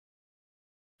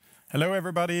Hello,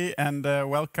 everybody, and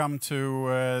welcome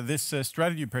to this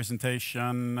strategy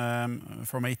presentation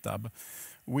from ITAB.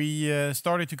 We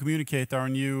started to communicate our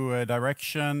new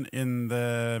direction in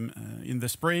the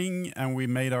spring, and we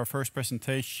made our first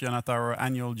presentation at our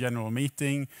annual general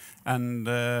meeting. And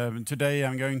today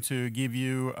I'm going to give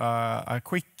you a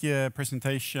quick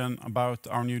presentation about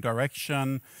our new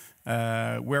direction,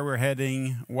 where we're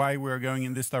heading, why we're going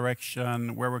in this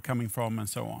direction, where we're coming from, and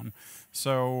so on.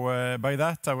 So by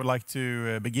that, I would like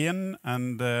to begin,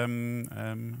 and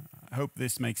hope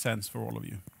this makes sense for all of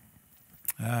you.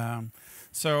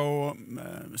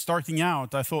 Starting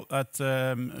out, I thought that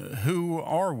who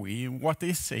are we? What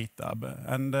is ITAB?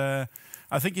 And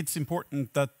I think it's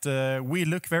important that we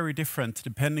look very different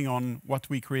depending on what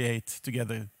we create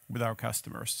together with our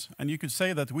customers. And you could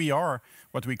say that we are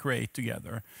what we create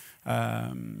together.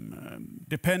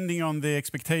 Depending on the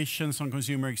expectations on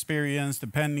consumer experience,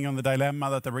 depending on the dilemma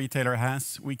that the retailer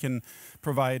has, we can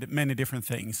provide many different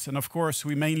things. And of course,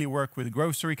 we mainly work with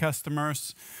grocery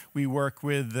customers. We work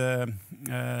with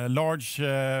large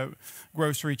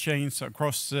grocery chains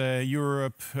across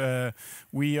Europe.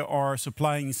 We are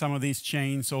supplying some of these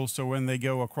chains also when they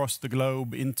go across the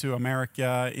globe into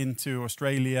America, into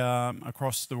Australia,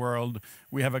 across the world.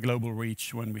 We have a global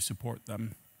reach when we support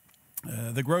them.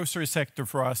 The grocery sector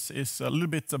for us is a little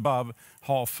bit above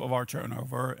half of our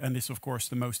turnover, and is of course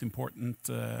the most important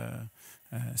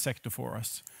sector for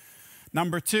us.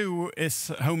 Number two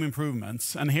is home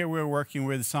improvements, and here we're working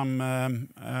with some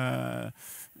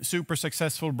super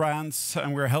successful brands,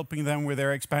 and we're helping them with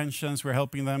their expansions. We're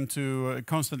helping them to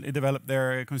constantly develop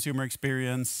their consumer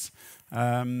experience.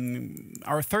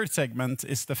 Our third segment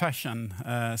is the fashion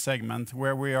segment,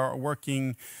 where we are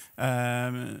working,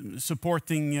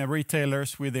 supporting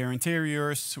retailers with their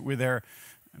interiors, with their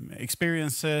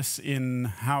experiences in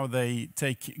how they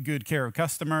take good care of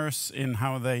customers, in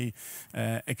how they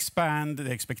expand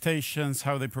the expectations,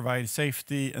 how they provide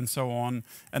safety and so on,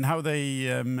 and how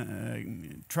they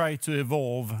try to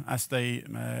evolve as they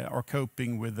are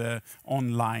coping with the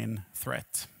online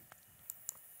threat.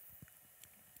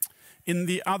 In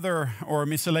the other or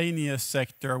miscellaneous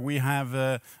sector, we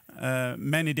have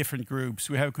many different groups.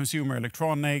 We have consumer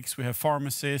electronics, we have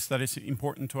pharmacies, that is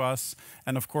important to us,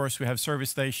 and of course we have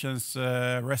service stations,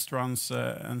 restaurants,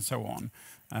 and so on.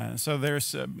 So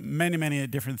there's many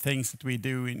different things that we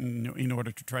do in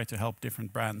order to try to help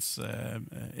different brands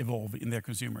evolve in their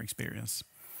consumer experience.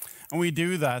 And we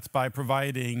do that by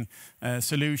providing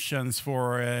solutions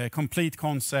for complete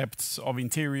concepts of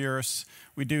interiors.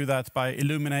 We do that by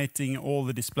illuminating all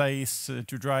the displays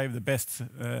to drive the best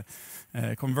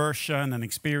conversion and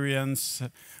experience.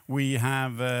 We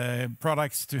have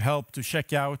products to help to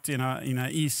check out in an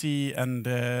easy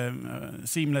and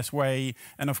seamless way,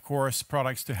 and of course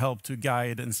products to help to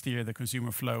guide and steer the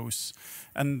consumer flows.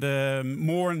 And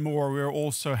more and more we're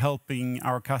also helping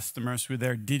our customers with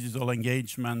their digital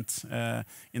engagement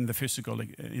in the physical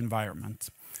environment.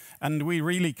 And we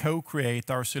really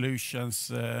co-create our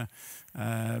solutions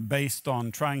based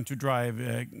on trying to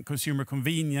drive consumer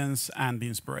convenience and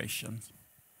inspiration.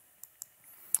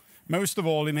 Most of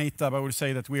all in ITAB, I would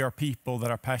say that we are people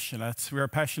that are passionate. We are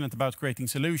passionate about creating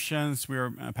solutions. We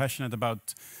are passionate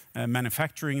about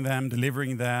manufacturing them,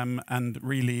 delivering them, and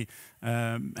really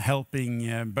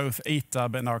helping both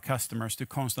ITAB and our customers to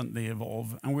constantly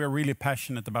evolve. And we are really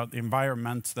passionate about the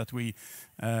environment that we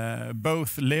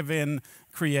both live in,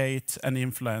 create, and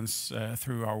influence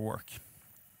through our work.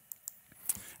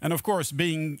 And of course,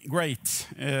 being great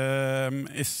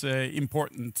is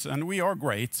important, and we are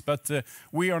great, but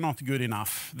we are not good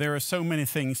enough. There are so many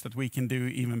things that we can do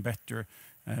even better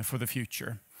for the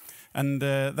future. And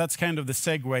that's kind of the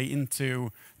segue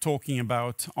into talking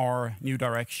about our new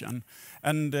direction.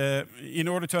 And in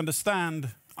order to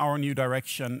understand our new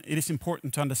direction, it is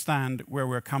important to understand where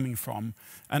we're coming from.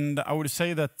 And I would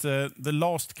say that the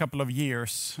last couple of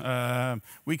years,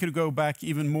 we could go back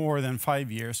even more than 5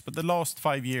 years, but the last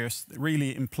 5 years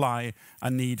really imply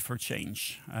a need for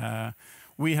change.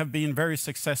 We have been very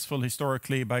successful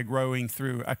historically by growing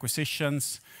through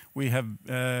acquisitions. We have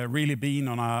really been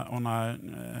on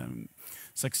a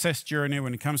success journey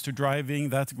when it comes to driving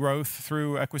that growth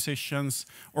through acquisitions.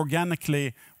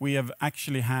 Organically, we have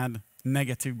actually had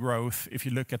negative growth if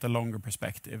you look at the longer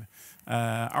perspective.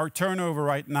 Our turnover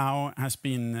right now has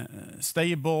been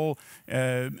stable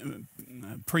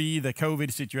pre the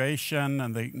COVID situation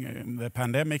and the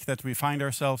pandemic that we find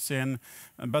ourselves in,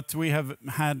 but we have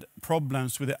had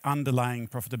problems with the underlying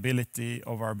profitability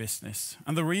of our business.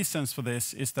 And the reasons for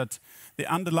this is that the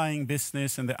underlying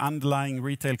business and the underlying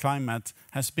retail climate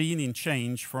has been in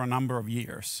change for a number of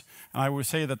years. And I would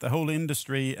say that the whole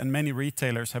industry and many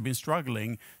retailers have been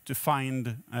struggling to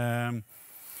find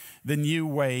the new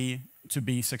way to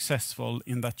be successful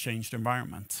in that changed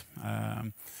environment.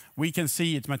 We can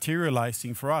see it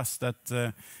materializing for us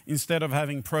that instead of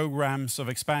having programs of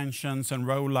expansions and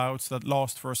rollouts that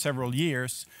last for several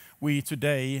years, we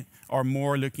today are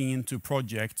more looking into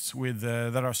projects with,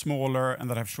 that are smaller and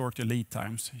that have shorter lead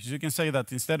times. So you can say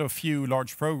that instead of few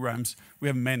large programs, we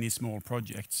have many small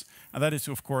projects. And that is,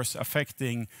 of course,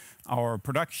 affecting our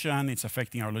production, it's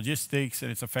affecting our logistics,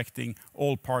 and it's affecting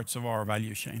all parts of our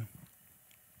value chain.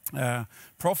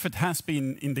 Profit has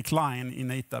been in decline in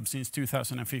ITAB since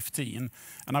 2015,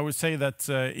 and I would say that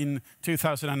in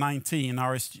 2019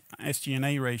 our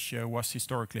SG&A ratio was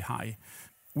historically high.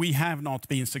 We have not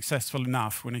been successful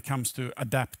enough when it comes to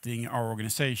adapting our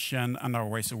organization and our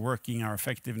ways of working, our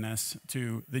effectiveness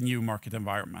to the new market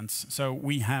environments. So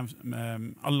we have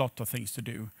a lot of things to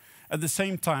do. At the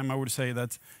same time, I would say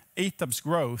that ITAB's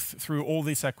growth through all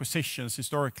these acquisitions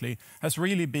historically has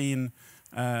really been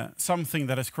something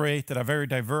that has created a very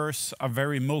diverse, a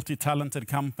very multi-talented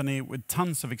company with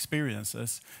tons of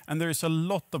experiences. And there is a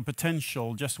lot of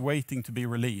potential just waiting to be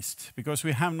released because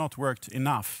we have not worked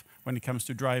enough when it comes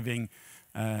to driving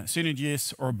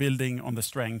synergies or building on the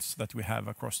strengths that we have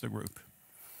across the group.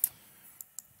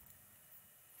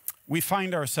 We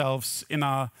find ourselves in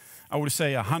I would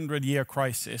say, 100-year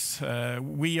crisis.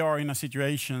 We are in a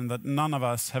situation that none of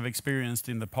us have experienced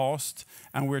in the past,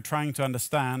 and we're trying to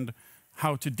understand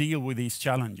how to deal with these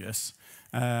challenges.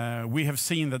 We have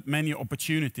seen that many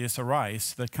opportunities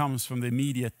arise that comes from the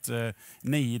immediate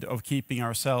need of keeping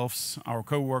ourselves, our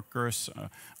co-workers,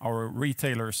 our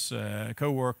retailers'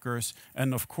 co-workers,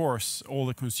 and of course all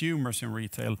the consumers in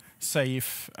retail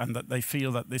safe, and that they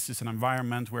feel that this is an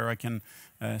environment where I can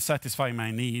satisfy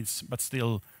my needs but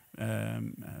still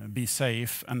be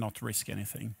safe and not risk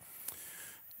anything.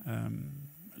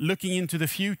 Looking into the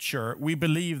future, we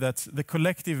believe that the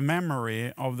collective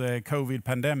memory of the COVID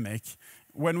pandemic,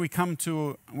 when we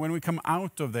come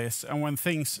out of this and when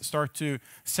things start to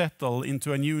settle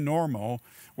into a new normal,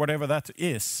 whatever that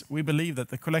is, we believe that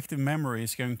the collective memory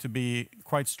is going to be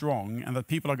quite strong and that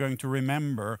people are going to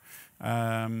remember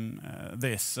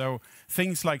this. So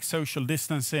things like social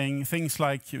distancing, things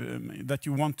like that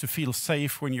you want to feel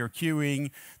safe when you're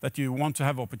queuing, that you want to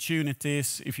have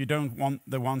opportunities if you don't want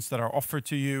the ones that are offered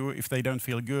to you, if they don't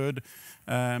feel good.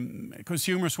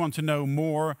 Consumers want to know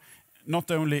more.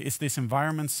 Not only is this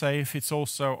environment safe, it's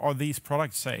also, are these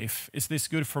products safe? Is this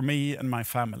good for me and my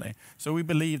family? So we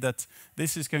believe that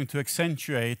this is going to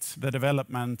accentuate the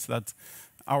development, that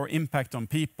our impact on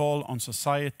people, on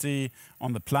society,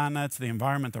 on the planet, the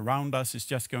environment around us is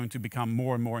just going to become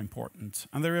more and more important.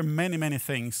 And there are many, many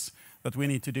things that we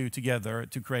need to do together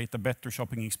to create a better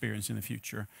shopping experience in the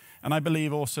future. And I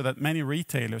believe also that many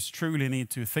retailers truly need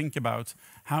to think about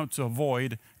how to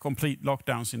avoid complete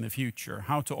lockdowns in the future,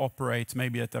 how to operate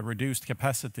maybe at a reduced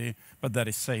capacity, but that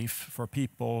is safe for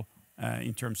people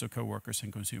in terms of co-workers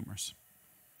and consumers.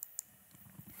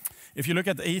 If you look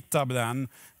at ITAB then,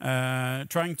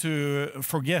 trying to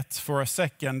forget for a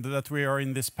second that we are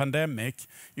in this pandemic,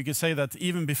 you can say that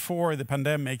even before the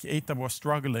pandemic, ITAB was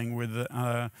struggling with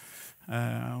our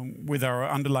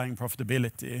underlying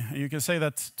profitability. You can say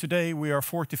that today we are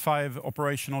 45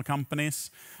 operational companies.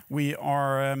 We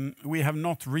have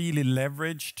not really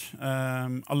leveraged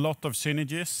a lot of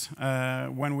synergies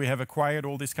when we have acquired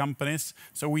all these companies.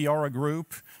 So we are a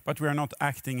group, but we are not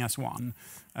acting as one.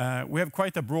 We have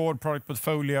quite a broad product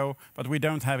portfolio, but we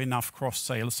don't have enough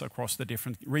cross-sales across the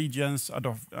different regions,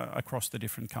 across the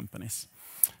different companies.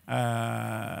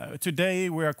 Today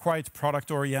we are quite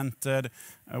product-oriented.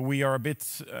 We are a bit,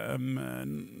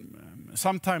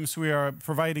 sometimes we are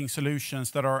providing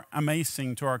solutions that are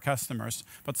amazing to our customers,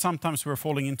 but sometimes we're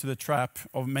falling into the trap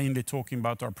of mainly talking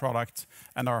about our product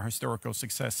and our historical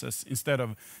successes instead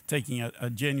of taking a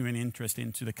genuine interest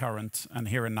into the current and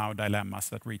here and now dilemmas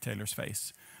that retailers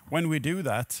face. When we do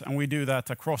that, and we do that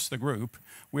across the group,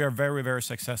 we are very, very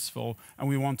successful, and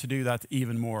we want to do that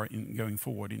even more going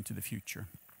forward into the future.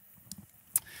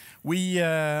 We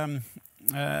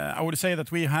I would say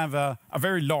that we have a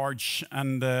very large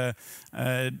and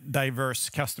diverse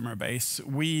customer base.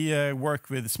 We work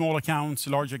with small accounts,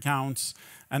 large accounts,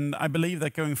 and I believe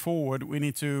that going forward we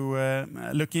need to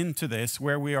look into this,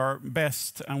 where we are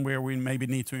best and where we maybe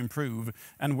need to improve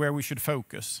and where we should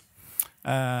focus.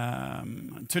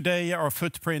 Today, our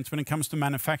footprint when it comes to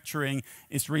manufacturing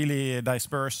is really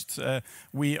dispersed.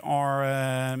 We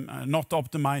are not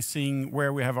optimizing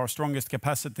where we have our strongest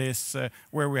capacities,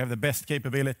 where we have the best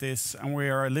capabilities, and we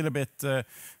are a little bit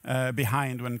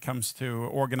behind when it comes to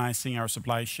organizing our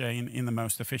supply chain in the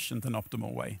most efficient and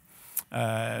optimal way.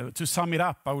 To sum it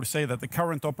up, I would say that the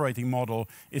current operating model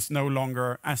is no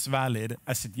longer as valid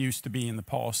as it used to be in the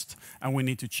past, and we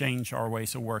need to change our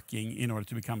ways of working in order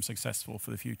to become successful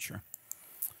for the future.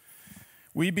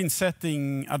 We've been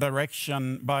setting a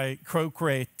direction by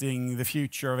co-creating the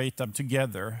future of ITAB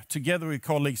together with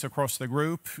colleagues across the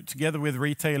group, together with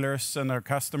retailers and our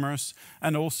customers,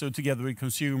 and also together with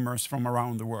consumers from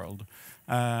around the world.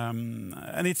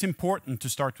 And it's important to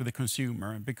start with the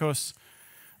consumer, because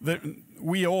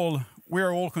we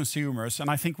are all consumers,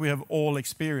 and I think we have all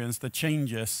experienced the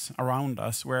changes around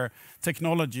us, where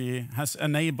technology has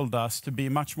enabled us to be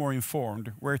much more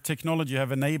informed, where technology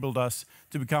have enabled us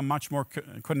to become much more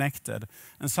connected.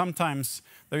 And sometimes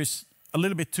there is a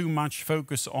little bit too much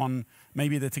focus on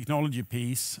maybe the technology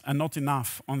piece and not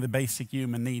enough on the basic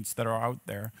human needs that are out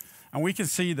there. And we can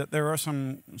see that there are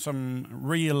some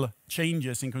real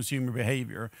changes in consumer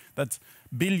behavior, that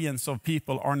billions of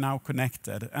people are now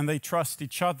connected and they trust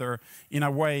each other in a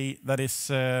way that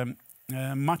is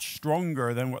much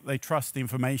stronger than what they trust the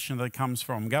information that comes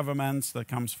from governments, that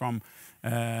comes from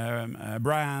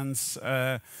brands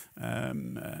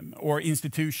or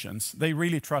institutions. They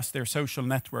really trust their social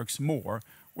networks more,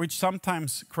 which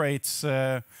sometimes creates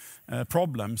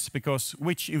problems, because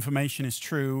which information is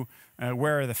true,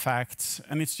 where are the facts,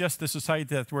 and it's just the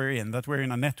society that we're in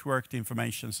a networked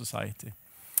information society.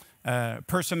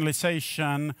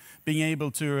 Personalization, being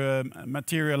able to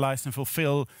materialize and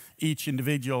fulfill each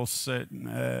individual's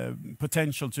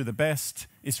potential to the best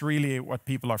is really what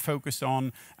people are focused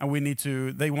on,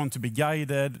 and they want to be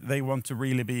guided, they want to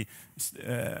really be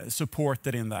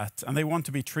supported in that, and they want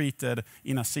to be treated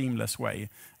in a seamless way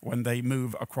when they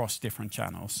move across different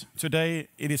channels. Today,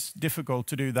 it is difficult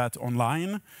to do that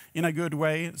online in a good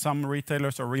way. Some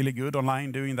retailers are really good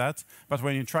online doing that, but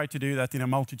when you try to do that in a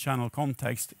multi-channel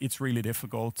context, it's really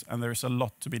difficult, and there's a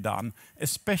lot to be done,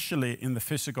 especially in the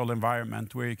physical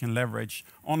environment, where you can leverage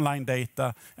online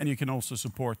data and you can also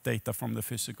support data from the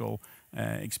physical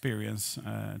experience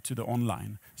to the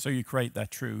online. So you create that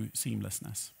true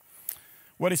seamlessness.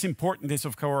 What is important is,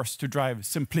 of course, to drive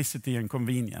simplicity and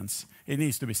convenience. It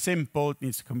needs to be simple, it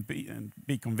needs to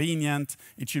be convenient,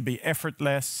 it should be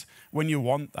effortless when you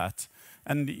want that.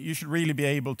 And you should really be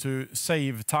able to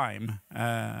save time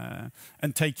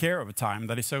and take care of time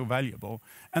that is so valuable.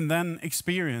 And then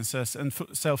experiences and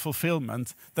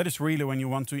self-fulfillment, that is really when you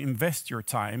want to invest your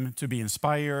time to be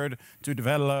inspired, to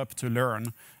develop, to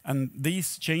learn. And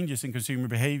these changes in consumer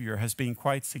behavior has been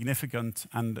quite significant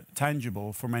and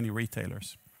tangible for many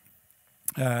retailers.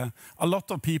 A lot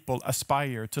of people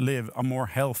aspire to live a more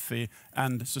healthy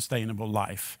and sustainable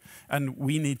life, and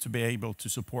we need to be able to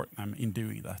support them in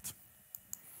doing that.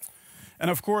 And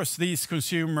of course, these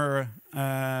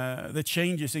the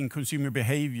changes in consumer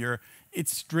behavior,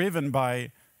 it's driven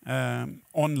by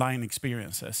online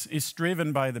experiences. It's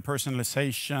driven by the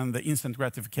personalization, the instant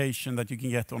gratification that you can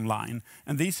get online.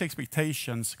 And these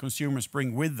expectations consumers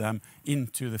bring with them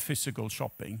into the physical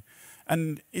shopping.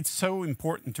 And it's so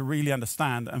important to really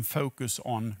understand and focus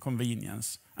on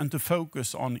convenience, and to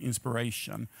focus on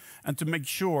inspiration, and to make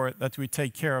sure that we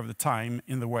take care of the time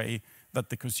in the way that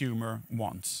the consumer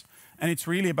wants. And it's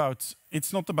really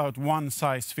it's not about one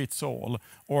size fits all,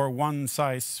 or one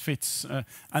size fits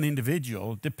an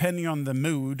individual, depending on the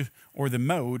mood or the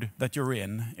mode that you're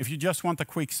in. If you just want a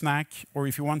quick snack, or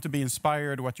if you want to be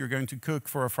inspired what you're going to cook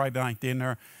for a Friday night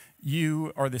dinner,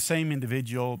 you are the same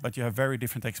individual, but you have very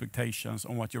different expectations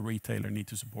on what your retailer needs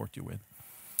to support you with.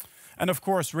 And of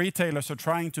course, retailers are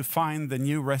trying to find the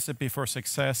new recipe for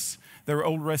success. Their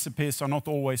old recipes are not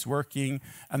always working,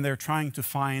 and they're trying to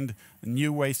find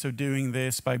new ways of doing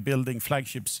this by building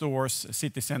flagship stores,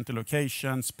 city center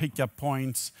locations, pickup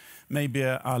points, maybe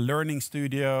a learning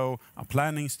studio, a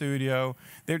planning studio.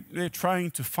 They're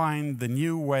trying to find the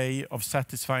new way of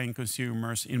satisfying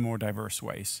consumers in more diverse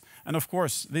ways. And of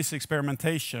course, this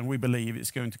experimentation, we believe, is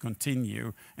going to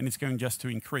continue, and it's going just to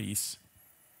increase.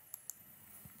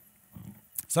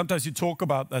 Sometimes you talk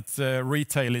about that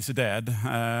retail is dead,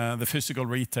 the physical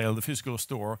retail, the physical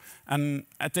store. And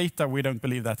at ITAB, we don't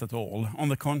believe that at all. On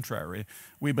the contrary,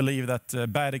 we believe that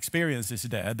bad experience is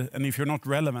dead. And if you're not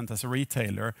relevant as a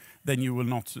retailer, then you will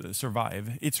not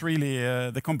survive. It's really,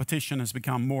 the competition has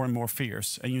become more and more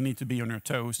fierce. And you need to be on your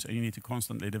toes and you need to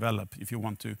constantly develop if you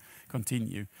want to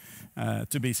continue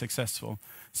to be successful.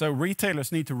 So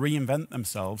retailers need to reinvent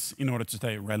themselves in order to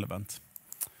stay relevant.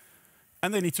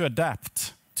 And they need to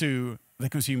adapt to the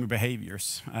consumer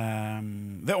behaviors.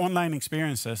 The online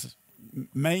experiences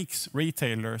makes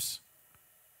retailers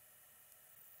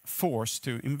forced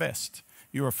to invest.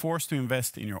 You are forced to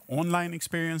invest in your online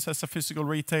experience as a physical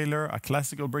retailer, a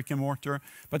classical brick and mortar,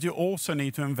 but you also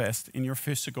need to invest in your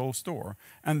physical store.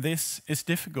 And this is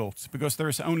difficult because there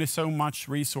is only so much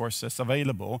resources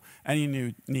available and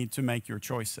you need to make your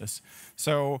choices.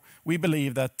 So we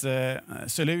believe that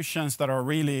solutions that are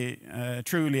really,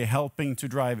 truly helping to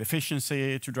drive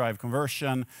efficiency, to drive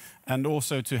conversion, and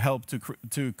also to help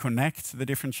to connect the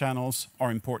different channels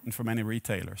are important for many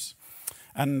retailers.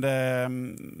 And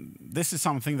this is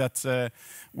something that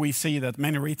we see that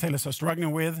many retailers are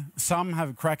struggling with. Some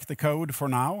have cracked the code for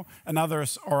now, and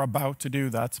others are about to do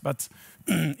that. But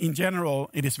in general,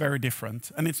 it is very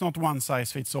different. And it's not one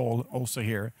size fits all also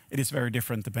here. It is very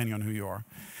different depending on who you are.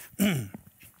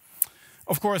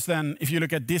 Of course, then, if you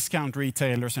look at discount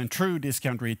retailers and true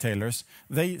discount retailers,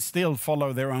 they still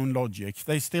follow their own logic.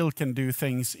 They still can do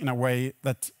things in a way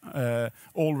that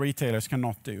all retailers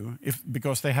cannot do,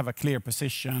 because they have a clear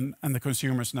position and the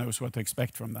consumers knows what to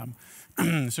expect from them.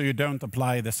 So you don't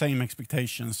apply the same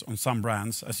expectations on some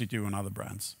brands as you do on other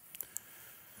brands.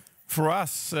 For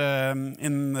us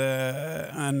and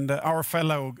our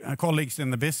fellow colleagues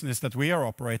in the business that we are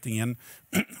operating in,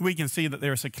 we can see that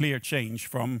there's a clear change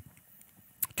from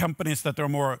companies that are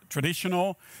more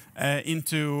traditional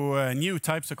into new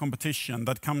types of competition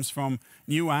that comes from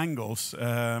new angles.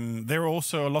 There are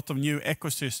also a lot of new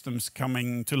ecosystems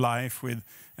coming to life with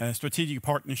strategic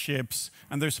partnerships,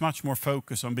 and there's much more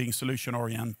focus on being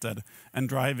solution-oriented and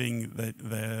driving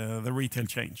the retail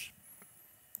change.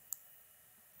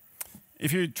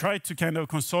 If you try to kind of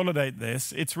consolidate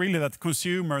this, it's really that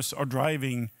consumers are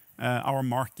driving our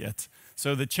market.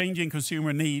 So the changing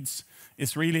consumer needs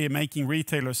is really making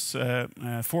retailers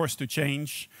forced to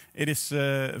change. It is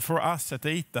for us at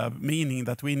ITAB meaning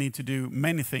that we need to do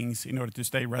many things in order to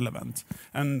stay relevant.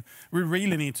 And we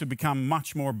really need to become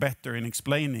much more better in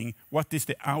explaining what is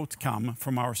the outcome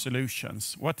from our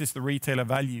solutions. What is the retailer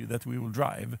value that we will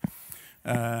drive?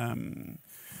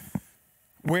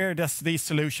 Where does this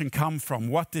solution come from?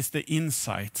 What is the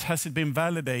insight? Has it been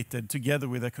validated together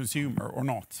with a consumer or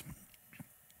not?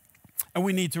 And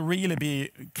we need to really be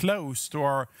close to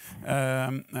our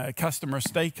customer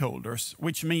stakeholders,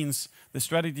 which means the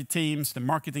strategy teams, the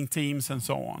marketing teams, and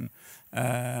so on.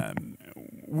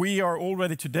 We are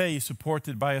already today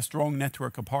supported by a strong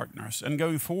network of partners. And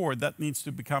going forward, that needs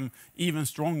to become even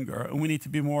stronger. And we need to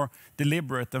be more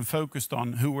deliberate and focused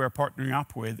on who we're partnering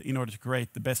up with in order to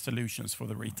create the best solutions for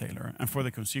the retailer and for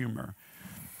the consumer.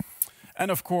 And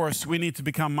of course, we need to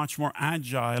become much more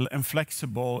agile and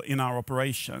flexible in our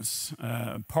operations.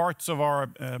 Parts of our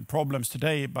problems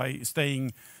today by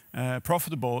staying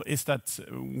profitable is that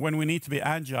when we need to be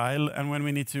agile and when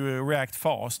we need to react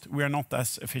fast, we are not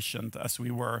as efficient as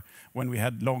we were when we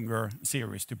had longer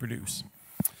series to produce.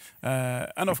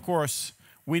 And of course,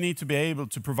 we need to be able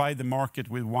to provide the market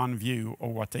with one view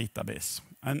of what ITAB is.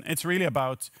 And it's really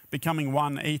about becoming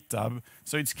one ITAB,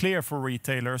 so it's clear for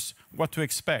retailers what to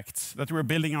expect, that we're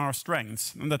building our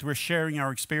strengths, and that we're sharing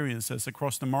our experiences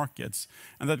across the markets,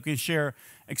 and that we can share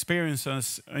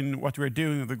experiences in what we're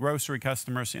doing with the grocery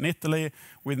customers in Italy,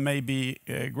 with maybe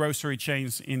grocery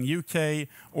chains in UK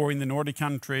or in the Nordic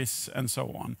countries, and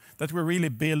so on. That we really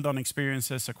build on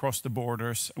experiences across the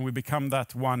borders, and we become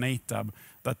that one ITAB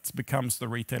that becomes the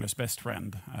retailer's best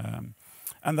friend.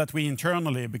 And that we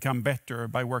internally become better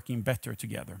by working better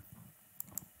together.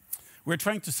 We're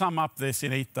trying to sum up this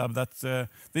in ITAB, that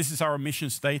this is our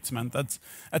mission statement, that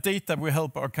at ITAB we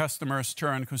help our customers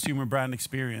turn consumer brand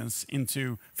experience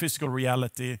into physical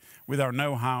reality with our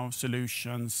know-how,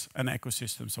 solutions, and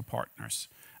ecosystems of partners.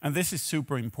 And this is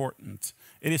super important.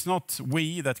 It is not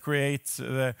we that create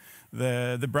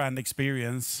the brand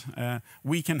experience.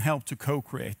 We can help to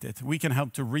co-create it. We can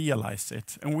help to realize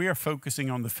it. And we are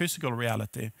focusing on the physical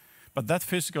reality. But that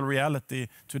physical reality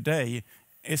today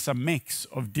is a mix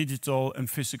of digital and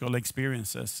physical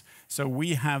experiences. So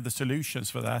we have the solutions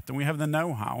for that, and we have the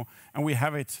know-how, and we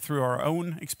have it through our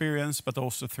own experience, but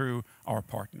also through our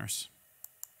partners.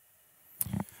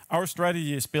 Our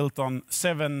strategy is built on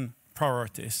 7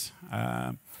 priorities.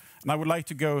 And I would like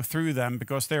to go through them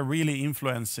because they're really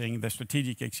influencing the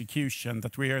strategic execution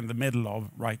that we are in the middle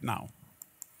of right now.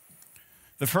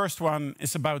 The first one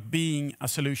is about being a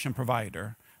solution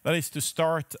provider. That is to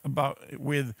start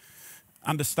with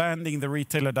understanding the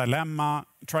retailer dilemma,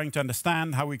 trying to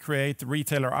understand how we create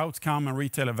retailer outcome and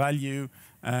retailer value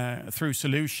through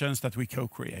solutions that we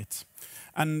co-create.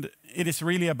 And it is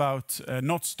really about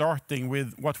not starting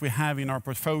with what we have in our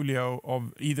portfolio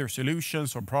of either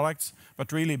solutions or products,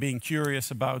 but really being curious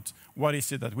about what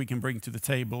is it that we can bring to the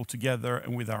table together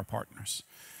and with our partners.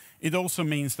 It also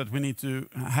means that we need to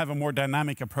have a more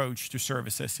dynamic approach to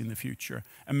services in the future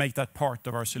and make that part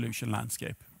of our solution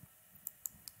landscape.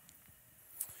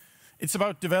 It's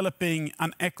about developing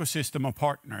an ecosystem of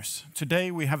partners. Today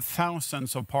we have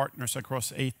thousands of partners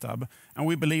across ITAB, and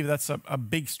we believe that's a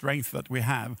big strength that we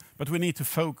have, but we need to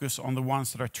focus on the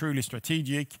ones that are truly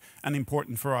strategic and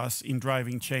important for us in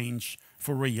driving change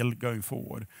for real going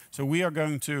forward. So we are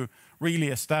going to really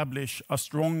establish a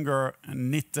stronger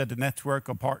and knitted network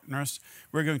of partners.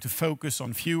 We're going to focus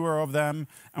on fewer of them,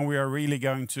 and we are really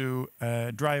going to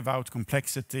drive out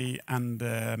complexity and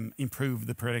improve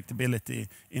the predictability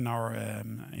in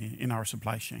our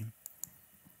supply chain.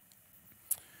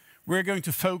 We're going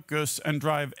to focus and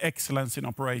drive excellence in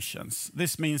operations.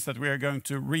 This means that we are going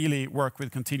to really work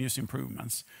with continuous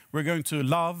improvements. We're going to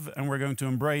love and we're going to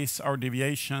embrace our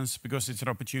deviations because it's an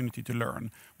opportunity to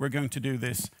learn. We're going to do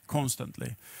this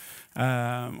constantly.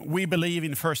 We believe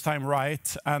in first time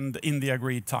right and in the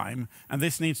agreed time. And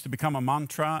this needs to become a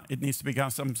mantra. It needs to become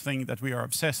something that we are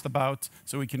obsessed about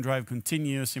so we can drive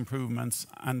continuous improvements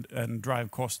and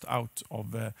drive cost out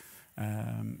of the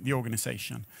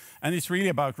organization. And it's really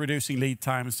about reducing lead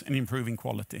times and improving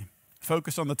quality.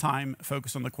 Focus on the time,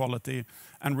 focus on the quality,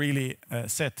 and really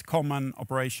set common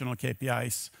operational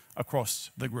KPIs across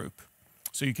the group.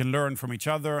 So you can learn from each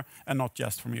other and not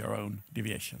just from your own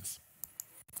deviations.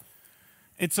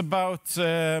 It's about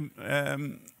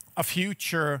a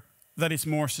future that is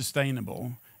more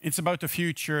sustainable. It's about a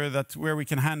future where we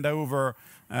can hand over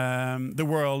the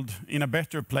world in a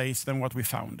better place than what we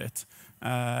found it.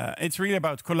 It's really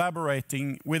about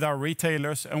collaborating with our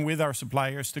retailers and with our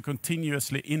suppliers to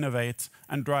continuously innovate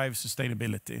and drive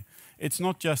sustainability. It's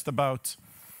not just about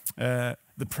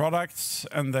the products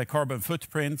and the carbon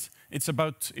footprint. It's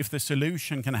about if the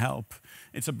solution can help.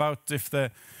 It's about if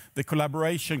the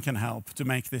collaboration can help to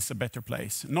make this a better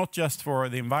place, not just for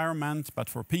the environment, but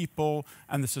for people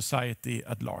and the society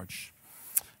at large.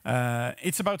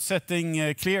 It's about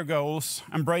setting clear goals,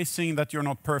 embracing that you're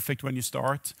not perfect when you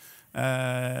start,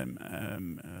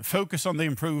 focus on the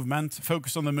improvement,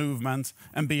 focus on the movement,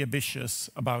 and be ambitious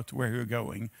about where you're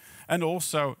going. And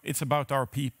also, it's about our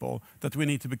people, that we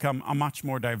need to become a much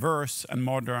more diverse and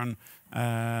modern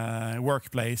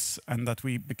workplace, and that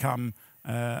we become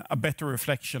a better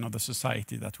reflection of the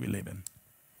society that we live in.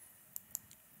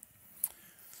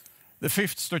 The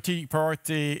fifth strategic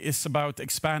priority is about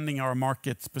expanding our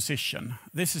market position.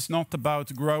 This is not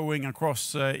about growing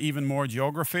across even more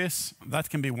geographies. That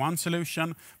can be one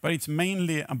solution, but it's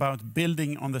mainly about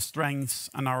building on the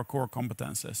strengths and our core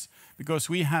competences. Because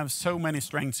we have so many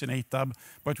strengths in ITAB,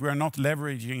 but we are not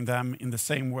leveraging them in the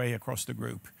same way across the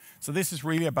group. So this is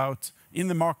really about, in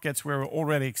the markets where we're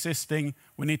already existing,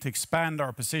 we need to expand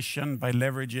our position by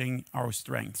leveraging our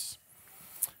strengths.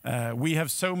 We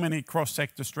have so many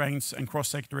cross-sector strengths and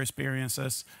cross-sector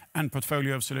experiences and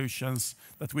portfolio of solutions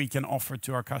that we can offer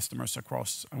to our customers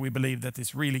across. And we believe that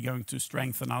it's really going to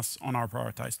strengthen us on our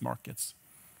prioritized markets.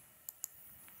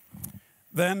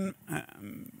 Then,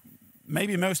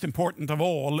 maybe most important of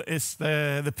all is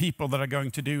the people that are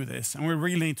going to do this. And we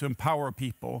really need to empower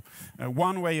people.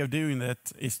 One way of doing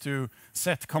that is to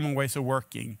set common ways of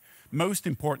working. Most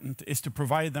important is to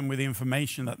provide them with the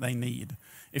information that they need.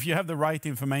 If you have the right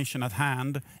information at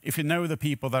hand, if you know the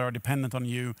people that are dependent on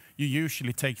you, you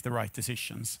usually take the right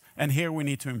decisions. And here we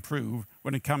need to improve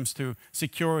when it comes to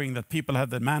securing that people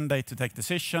have the mandate to take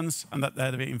decisions and that they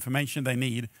have the information they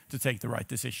need to take the right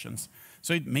decisions.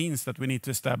 So it means that we need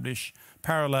to establish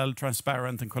parallel,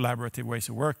 transparent, and collaborative ways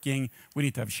of working. We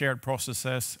need to have shared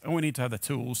processes, and we need to have the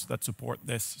tools that support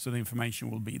this so the information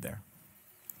will be there.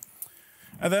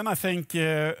 And then I think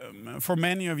for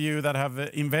many of you that have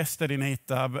invested in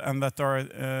ITAB and that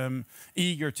are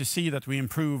eager to see that we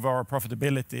improve our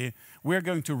profitability, we're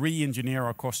going to re-engineer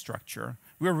our cost structure.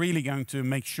 We're really going to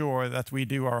make sure that we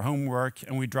do our homework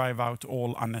and we drive out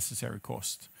all unnecessary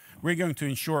cost. We're going to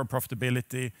ensure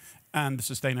profitability and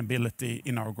sustainability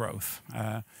in our growth.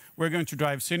 We're going to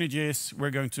drive synergies. We're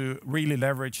going to really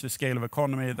leverage the scale of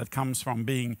economy that comes from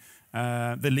being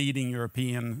the leading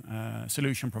European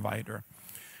solution provider.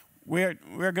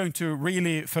 we're going to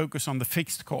really focus on the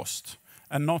fixed cost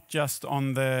and not just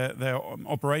on the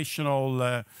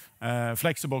operational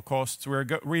flexible costs. We're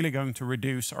really going to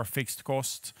reduce our fixed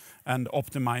costs and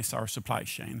optimize our supply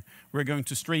chain. We're going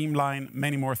to streamline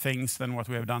many more things than what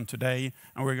we have done today,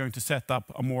 and we're going to set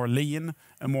up a more lean,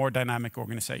 a more dynamic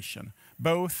organization,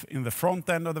 both in the front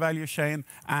end of the value chain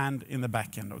and in the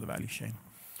back end of the value chain.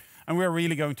 And we're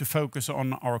really going to focus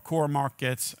on our core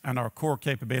markets and our core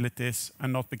capabilities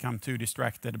and not become too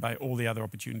distracted by all the other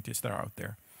opportunities that are out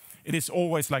there. It is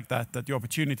always like that the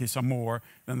opportunities are more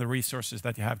than the resources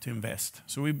that you have to invest.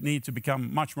 So we need to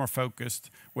become much more focused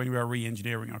when we are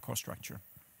re-engineering our cost structure.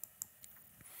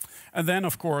 And then,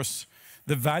 of course,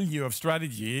 the value of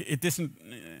strategy,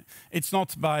 it's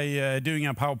not by doing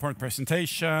a PowerPoint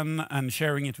presentation and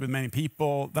sharing it with many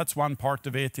people. That's one part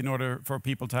of it in order for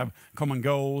people to have common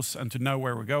goals and to know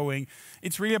where we're going.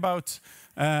 It's really about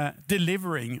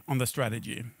delivering on the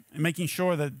strategy, making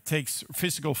sure that it takes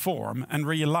physical form and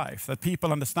real life, that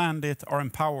people understand it, are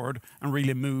empowered, and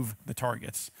really move the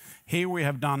targets. Here we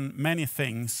have done many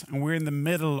things, and we're in the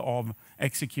middle of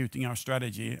executing our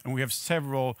strategy, and we have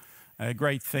several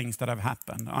great things that have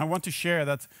happened. I want to share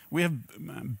that we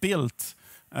have built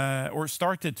or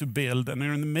started to build, and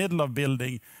we're in the middle of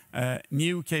building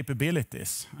new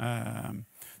capabilities.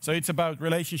 So it's about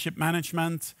relationship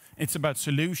management, it's about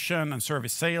solution and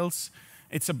service sales,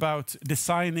 it's about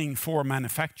designing for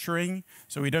manufacturing,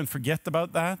 so we don't forget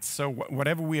about that. So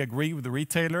whatever we agree with the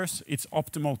retailers, it's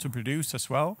optimal to produce as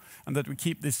well, and that we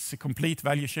keep this complete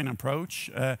value chain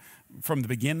approach from the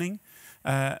beginning.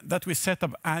 That we set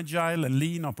up agile and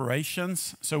lean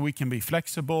operations so we can be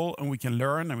flexible and we can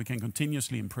learn and we can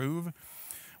continuously improve.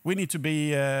 We need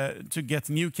to get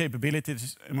new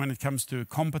capabilities when it comes to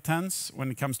competence,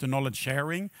 when it comes to knowledge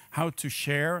sharing, how to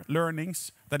share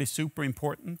learnings. That is super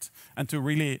important, and to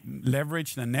really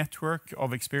leverage the network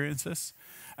of experiences.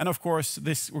 And of course,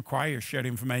 this requires shared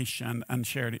information and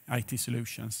shared IT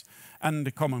solutions and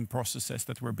the common processes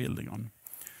that we're building on.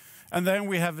 And then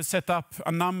we have set up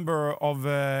a number of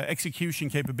execution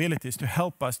capabilities to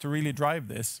help us to really drive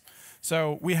this.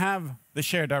 So we have the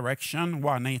shared direction,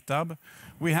 One ITAB.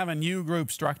 We have a new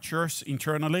group structures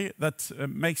internally that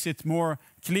makes it more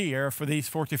clear for these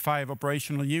 45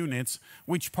 operational units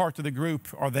which part of the group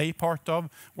are they part of,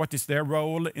 what is their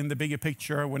role in the bigger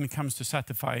picture when it comes to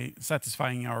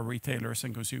satisfying our retailers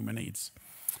and consumer needs.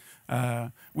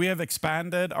 We have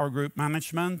expanded our group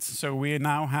management, so we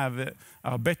now have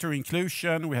better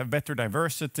inclusion, we have better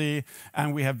diversity,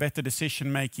 and we have better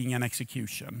decision-making and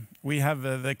execution. We have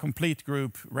the complete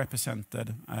group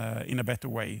represented in a better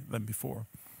way than before.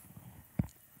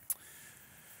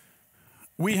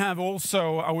 We have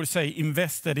also, I would say,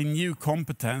 invested in new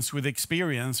competence with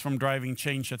experience from driving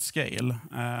change at scale.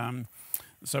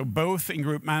 So both in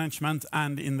group management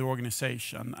and in the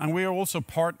organization. And we are also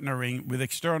partnering with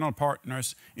external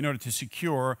partners in order to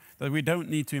secure that we don't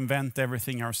need to invent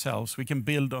everything ourselves. We can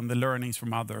build on the learnings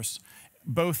from others,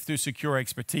 both to secure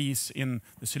expertise in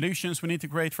the solutions we need to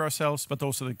create for ourselves, but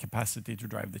also the capacity to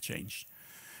drive the change.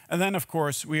 And then, of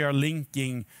course, we are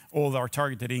linking all our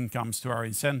targeted incomes to our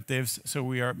incentives, so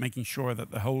we are making sure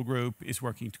that the whole group is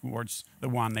working towards the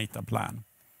One ITAB plan.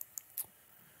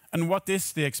 And what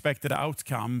is the expected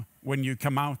outcome when you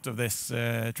come out of this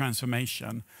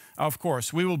transformation? Of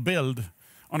course, we will build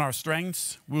on our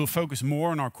strengths. We will focus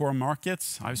more on our core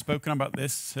markets. I've spoken about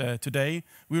this today.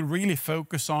 We'll really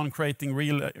focus on creating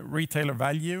real retailer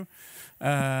value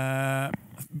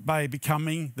by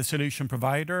becoming the solution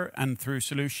provider and through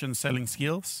solution selling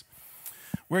skills.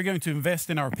 We're going to invest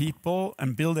in our people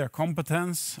and build their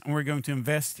competence, and we're going to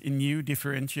invest in new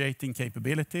differentiating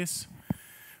capabilities.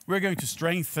 We're going to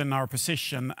strengthen our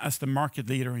position as the market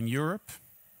leader in Europe.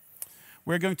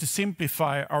 We're going to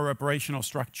simplify our operational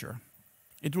structure.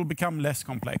 It will become less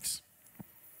complex.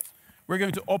 We're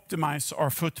going to optimize our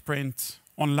footprint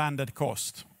on landed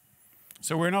cost.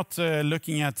 So we're not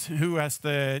looking at who has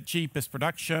the cheapest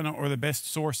production or the best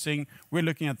sourcing. We're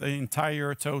looking at the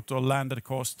entire total landed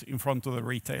cost in front of the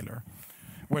retailer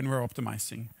when we're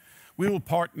optimizing. We will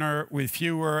partner with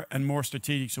fewer and more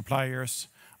strategic suppliers.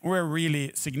 We're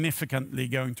really significantly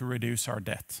going to reduce our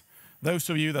debt. Those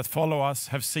of you that follow us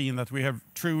have seen that we have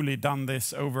truly done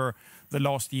this over the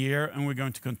last year, and we're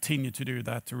going to continue to do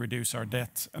that to reduce our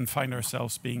debt and find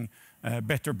ourselves being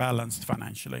better balanced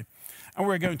financially. And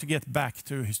we're going to get back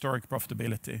to historic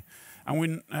profitability.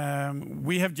 And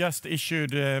we have just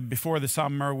issued, before the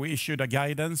summer, we issued a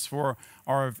guidance for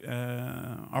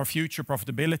our future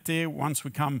profitability once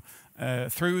we come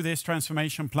through this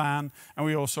transformation plan. And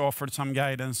we also offered some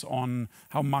guidance on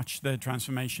how much the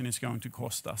transformation is going to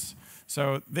cost us.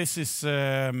 So this is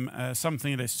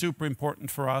something that is super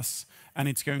important for us, and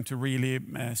it's going to really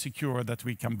secure that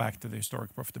we come back to the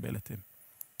historic profitability.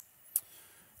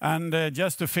 And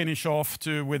just to finish off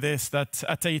with this, that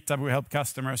at ITAB we help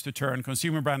customers to turn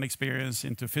consumer brand experience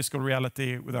into physical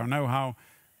reality with our know-how,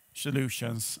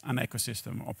 solutions, and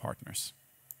ecosystem of partners.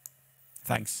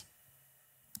 Thanks.